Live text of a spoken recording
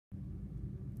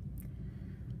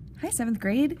Hi, 7th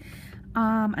grade.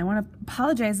 I want to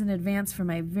apologize in advance for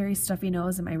my very stuffy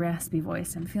nose and my raspy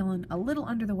voice. I'm feeling a little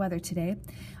under the weather today,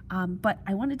 but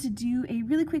I wanted to do a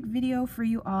really quick video for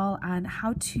you all on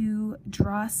how to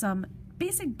draw some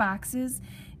basic boxes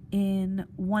in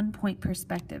 1-point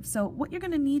perspective. So what you're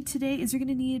going to need today is you're going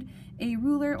to need a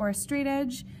ruler or a straight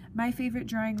edge. My favorite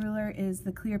drawing ruler is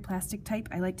the clear plastic type.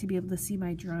 I like to be able to see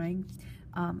my drawing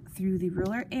through the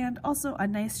ruler, and also a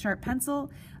nice sharp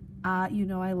pencil. You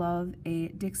know I love a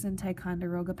Dixon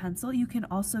Ticonderoga pencil. You can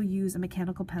also use a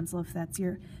mechanical pencil if that's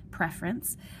your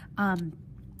preference.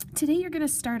 Today you're going to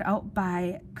start out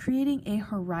by creating a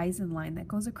horizon line that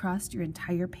goes across your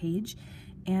entire page,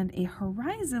 and a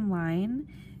horizon line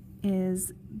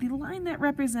is the line that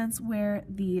represents where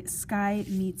the sky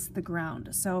meets the ground.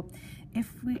 So I'm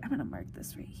going to mark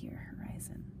this right here,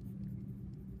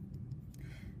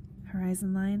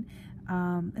 horizon line.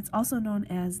 It's also known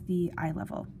as the eye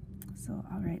level. So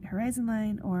I'll write horizon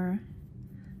line or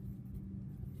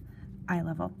eye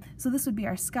level. So this would be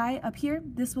our sky up here.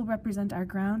 This will represent our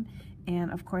ground,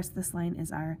 and of course this line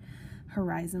is our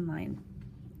horizon line.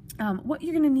 What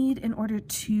you're going to need in order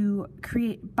to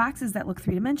create boxes that look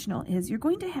three-dimensional is you're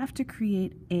going to have to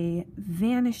create a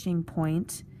vanishing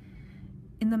point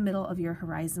in the middle of your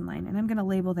horizon line, and I'm going to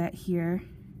label that here.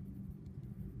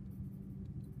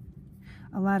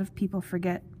 A lot of people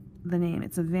forget the name.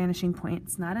 It's a vanishing point.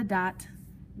 It's not a dot,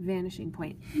 vanishing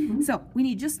point. So we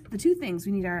need just the two things.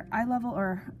 We need our eye level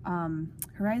or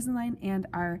horizon line and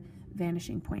our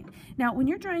vanishing point. Now when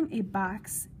you're drawing a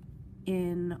box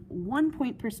in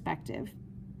 1-point perspective,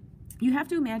 you have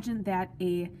to imagine that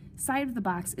a side of the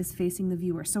box is facing the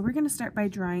viewer. So we're going to start by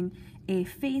drawing a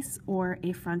face or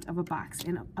a front of a box.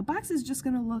 And a box is just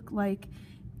going to look like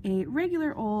a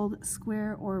regular old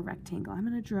square or rectangle. I'm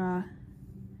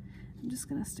just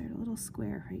going to start a little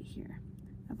square right here,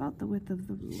 about the width of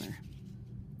the ruler.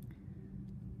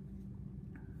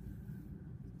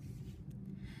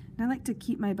 And I like to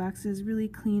keep my boxes really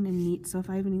clean and neat, so if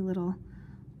I have any little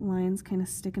lines kind of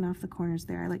sticking off the corners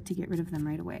there, I like to get rid of them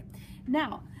right away.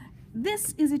 Now,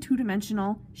 this is a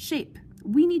two-dimensional shape.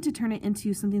 We need to turn it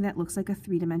into something that looks like a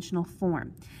three-dimensional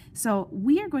form. So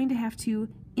we are going to have to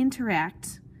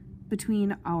interact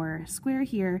between our square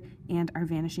here and our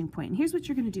vanishing point. And here's what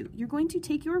you're going to do. You're going to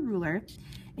take your ruler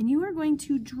and you are going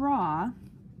to draw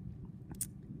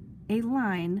a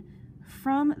line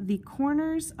from the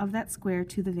corners of that square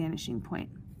to the vanishing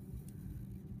point.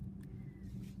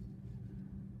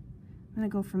 I'm going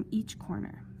to go from each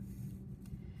corner,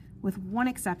 with one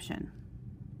exception.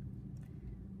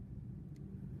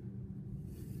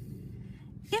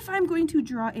 If I'm going to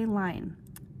draw a line,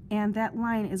 and that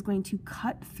line is going to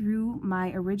cut through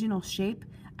my original shape,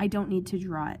 I don't need to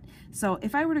draw it. So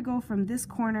if I were to go from this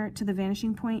corner to the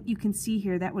vanishing point, you can see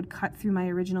here that would cut through my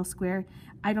original square.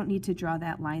 I don't need to draw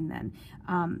that line then.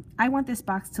 I want this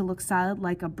box to look solid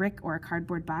like a brick or a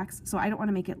cardboard box, so I don't want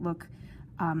to make it look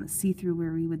see-through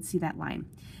where we would see that line.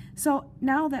 So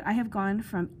now that I have gone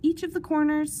from each of the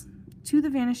corners to the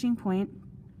vanishing point,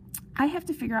 I have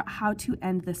to figure out how to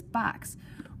end this box.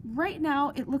 Right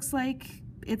now it looks like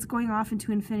it's going off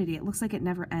into infinity. It looks like it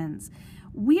never ends.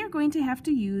 We are going to have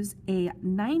to use a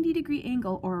 90-degree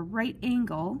angle or a right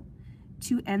angle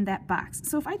to end that box.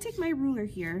 So if I take my ruler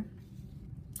here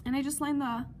and I just line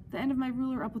the end of my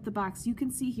ruler up with the box, you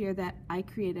can see here that I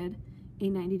created a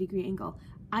 90-degree angle.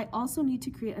 I also need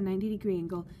to create a 90-degree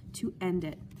angle to end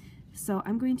it. So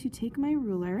I'm going to take my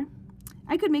ruler.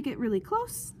 I could make it really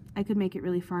close. I could make it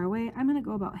really far away. I'm going to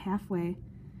go about halfway,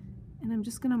 and I'm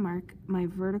just going to mark my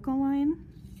vertical line.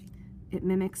 It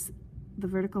mimics the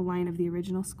vertical line of the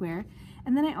original square.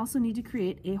 And then I also need to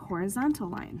create a horizontal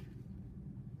line.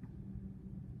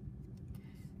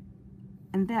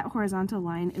 And that horizontal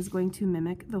line is going to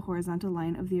mimic the horizontal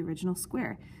line of the original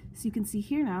square. So you can see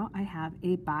here now I have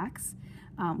a box.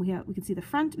 We can see the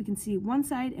front, we can see one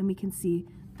side, and we can see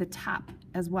the top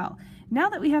as well. Now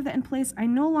that we have that in place, I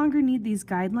no longer need these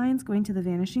guidelines going to the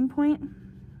vanishing point.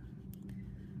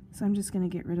 So I'm just going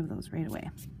to get rid of those right away.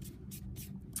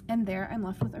 And there I'm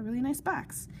left with a really nice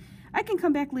box. I can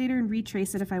come back later and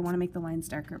retrace it if I want to make the lines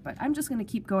darker, but I'm just going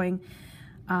to keep going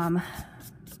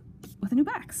with a new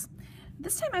box.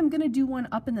 This time I'm going to do one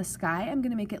up in the sky. I'm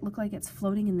going to make it look like it's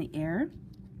floating in the air.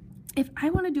 If I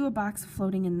want to do a box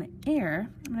floating in the air,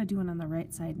 I'm going to do one on the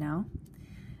right side now.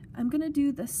 I'm going to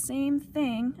do the same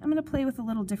thing. I'm going to play with a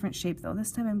little different shape though.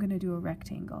 This time I'm going to do a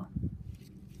rectangle.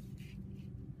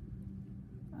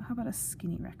 How about a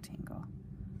skinny rectangle?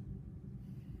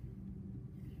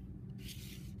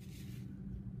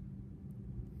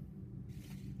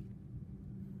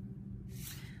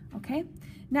 Okay,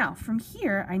 Now from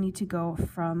here I need to go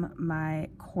from my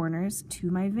corners to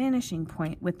my vanishing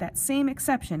point with that same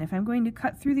exception. If I'm going to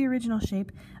cut through the original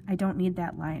shape, I don't need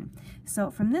that line. So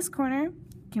from this corner,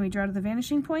 can we draw to the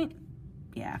vanishing point?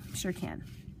 Yeah, sure can.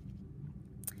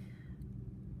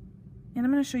 And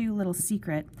I'm going to show you a little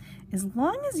secret. As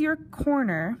long as your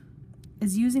corner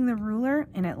is using the ruler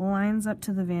and it lines up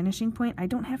to the vanishing point, I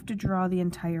don't have to draw the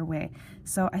entire way.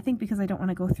 So I think because I don't want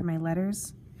to go through my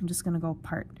letters, I'm just going to go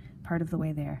part of the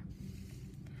way there.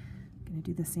 I'm going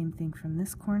to do the same thing from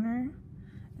this corner.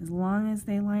 As long as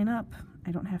they line up,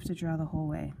 I don't have to draw the whole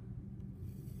way.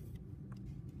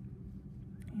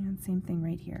 And same thing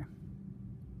right here.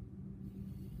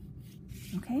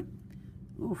 Okay?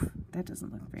 Oof, that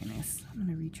doesn't look very nice. I'm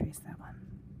going to retrace that one.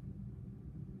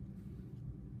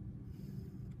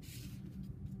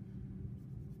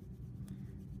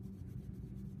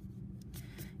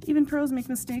 Even pros make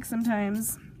mistakes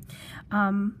sometimes.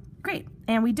 Great,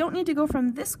 and we don't need to go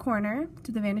from this corner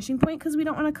to the vanishing point because we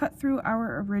don't want to cut through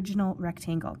our original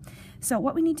rectangle. So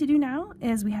what we need to do now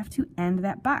is we have to end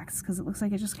that box because it looks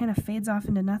like it just kind of fades off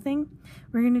into nothing.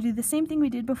 We're going to do the same thing we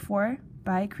did before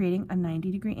by creating a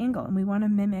 90-degree angle, and we want to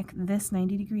mimic this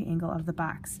 90-degree angle of the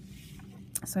box.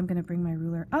 So I'm going to bring my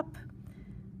ruler up,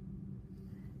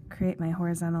 create my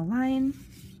horizontal line,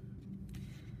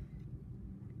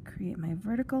 create my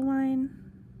vertical line,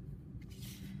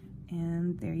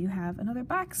 and there you have another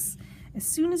box. As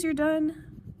soon as you're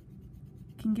done,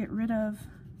 you can get rid of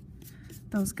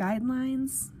those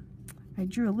guidelines. I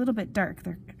drew a little bit dark.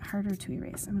 They're harder to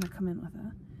erase. I'm going to come in with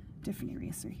a different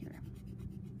eraser here.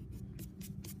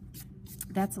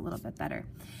 That's a little bit better.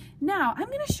 Now, I'm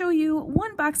going to show you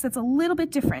one box that's a little bit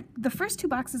different. The first two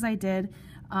boxes I did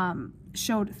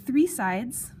showed three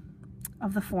sides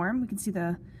of the form. We can see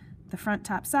the front,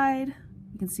 top, side.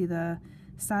 You can see the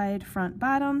side, front,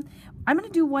 bottom. I'm going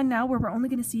to do one now where we're only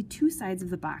going to see two sides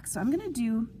of the box. So I'm going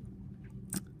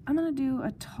to do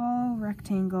a tall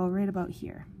rectangle right about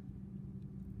here.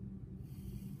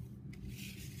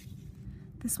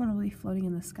 This one will be floating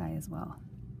in the sky as well.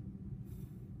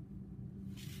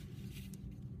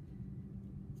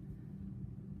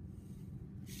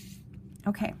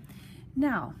 Okay,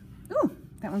 now, ooh,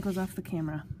 that one goes off the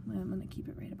camera. I'm going to keep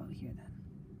it right about here then.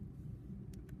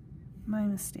 My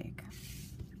mistake.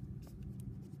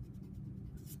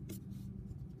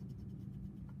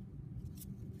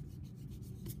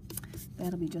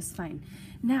 That'll be just fine.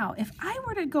 Now, if I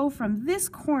were to go from this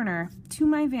corner to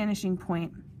my vanishing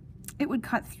point, it would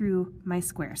cut through my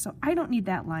square, so I don't need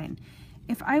that line.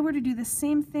 If I were to do the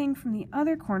same thing from the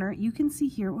other corner, you can see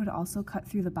here it would also cut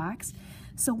through the box.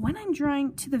 So when I'm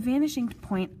drawing to the vanishing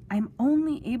point, I'm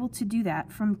only able to do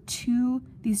that from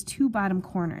these two bottom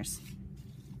corners.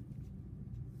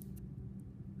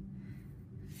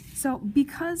 So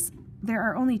because there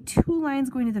are only two lines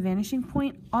going to the vanishing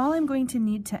point, all I'm going to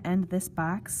need to end this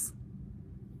box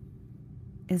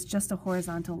is just a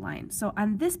horizontal line. So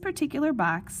on this particular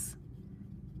box,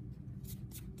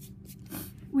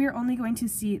 we are only going to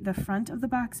see the front of the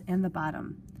box and the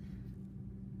bottom.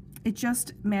 It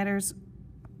just matters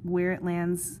where it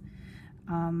lands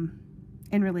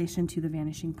in relation to the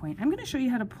vanishing point. I'm going to show you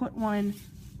how to put one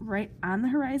right on the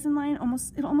horizon line.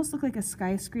 It'll almost look like a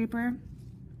skyscraper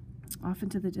off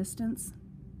into the distance.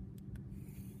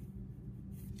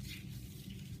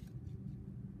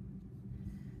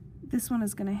 This one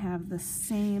is going to have the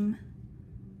same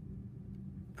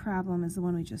problem as the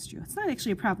one we just drew. It's not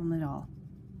actually a problem at all.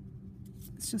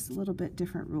 It's just a little bit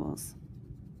different rules.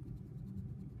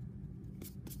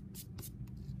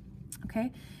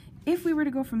 Okay, if we were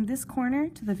to go from this corner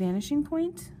to the vanishing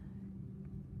point,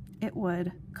 it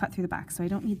would cut through the box, so I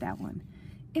don't need that one.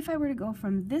 If I were to go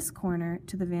from this corner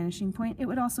to the vanishing point, it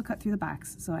would also cut through the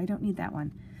box, so I don't need that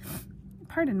one.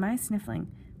 Pardon my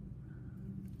sniffling.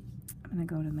 I'm going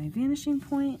to go to my vanishing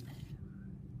point,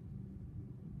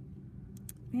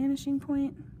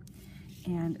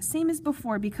 and same as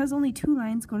before, because only two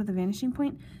lines go to the vanishing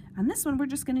point, on this one we're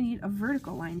just going to need a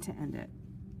vertical line to end it.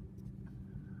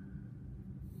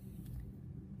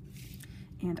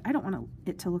 And I don't want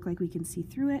it to look like we can see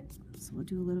through it, so we'll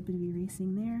do a little bit of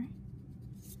erasing there.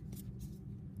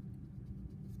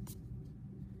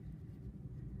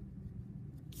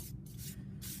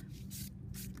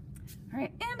 All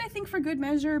right, and I think for good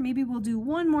measure, maybe we'll do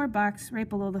one more box right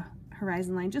below the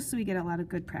horizon line, just so we get a lot of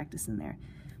good practice in there.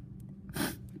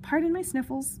 Pardon my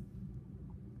sniffles.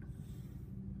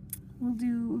 We'll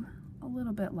do a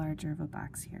little bit larger of a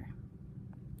box here.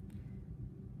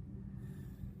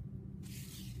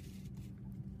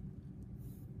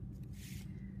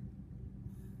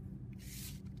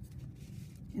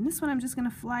 And this one I'm just going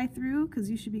to fly through because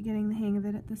you should be getting the hang of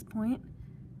it at this point.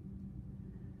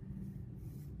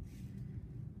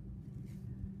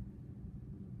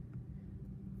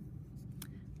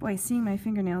 Boy, seeing my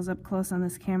fingernails up close on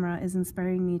this camera is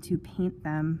inspiring me to paint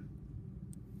them.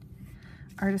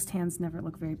 Artist hands never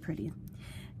look very pretty.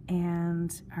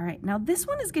 And all right, now this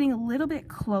one is getting a little bit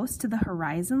close to the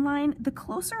horizon line. The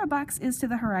closer a box is to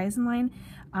the horizon line,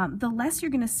 the less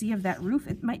you're going to see of that roof.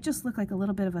 It might just look like a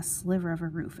little bit of a sliver of a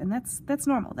roof, and that's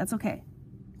normal. That's okay.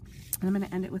 And I'm going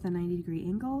to end it with a 90-degree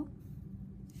angle.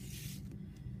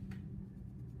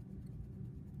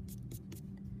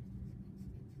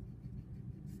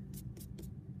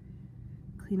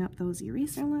 Clean up those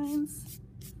eraser lines,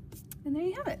 and there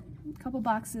you have it. A couple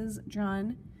boxes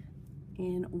drawn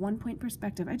in 1-point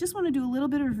perspective. I just want to do a little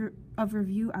bit of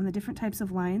review on the different types of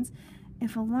lines.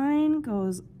 If a line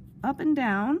goes up and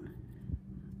down,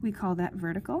 we call that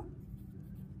vertical.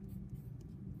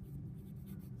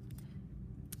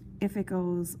 If it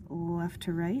goes left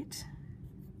to right,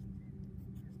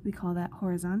 we call that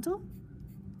horizontal.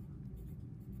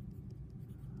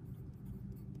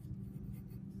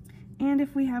 And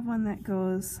if we have one that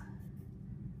goes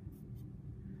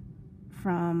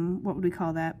from, what would we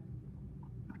call that?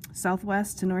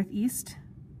 Southwest to northeast.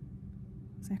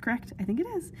 Is that correct? I think it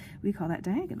is. We call that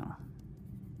diagonal.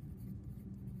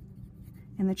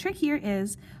 And the trick here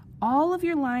is all of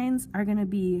your lines are going to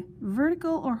be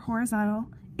vertical or horizontal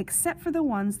except for the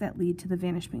ones that lead to the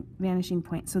vanishing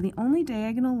point. So the only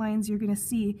diagonal lines you're going to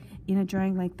see in a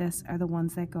drawing like this are the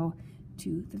ones that go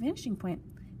to the vanishing point.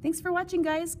 Thanks for watching,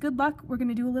 guys. Good luck. We're going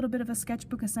to do a little bit of a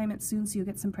sketchbook assignment soon so you'll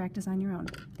get some practice on your own.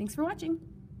 Thanks for watching.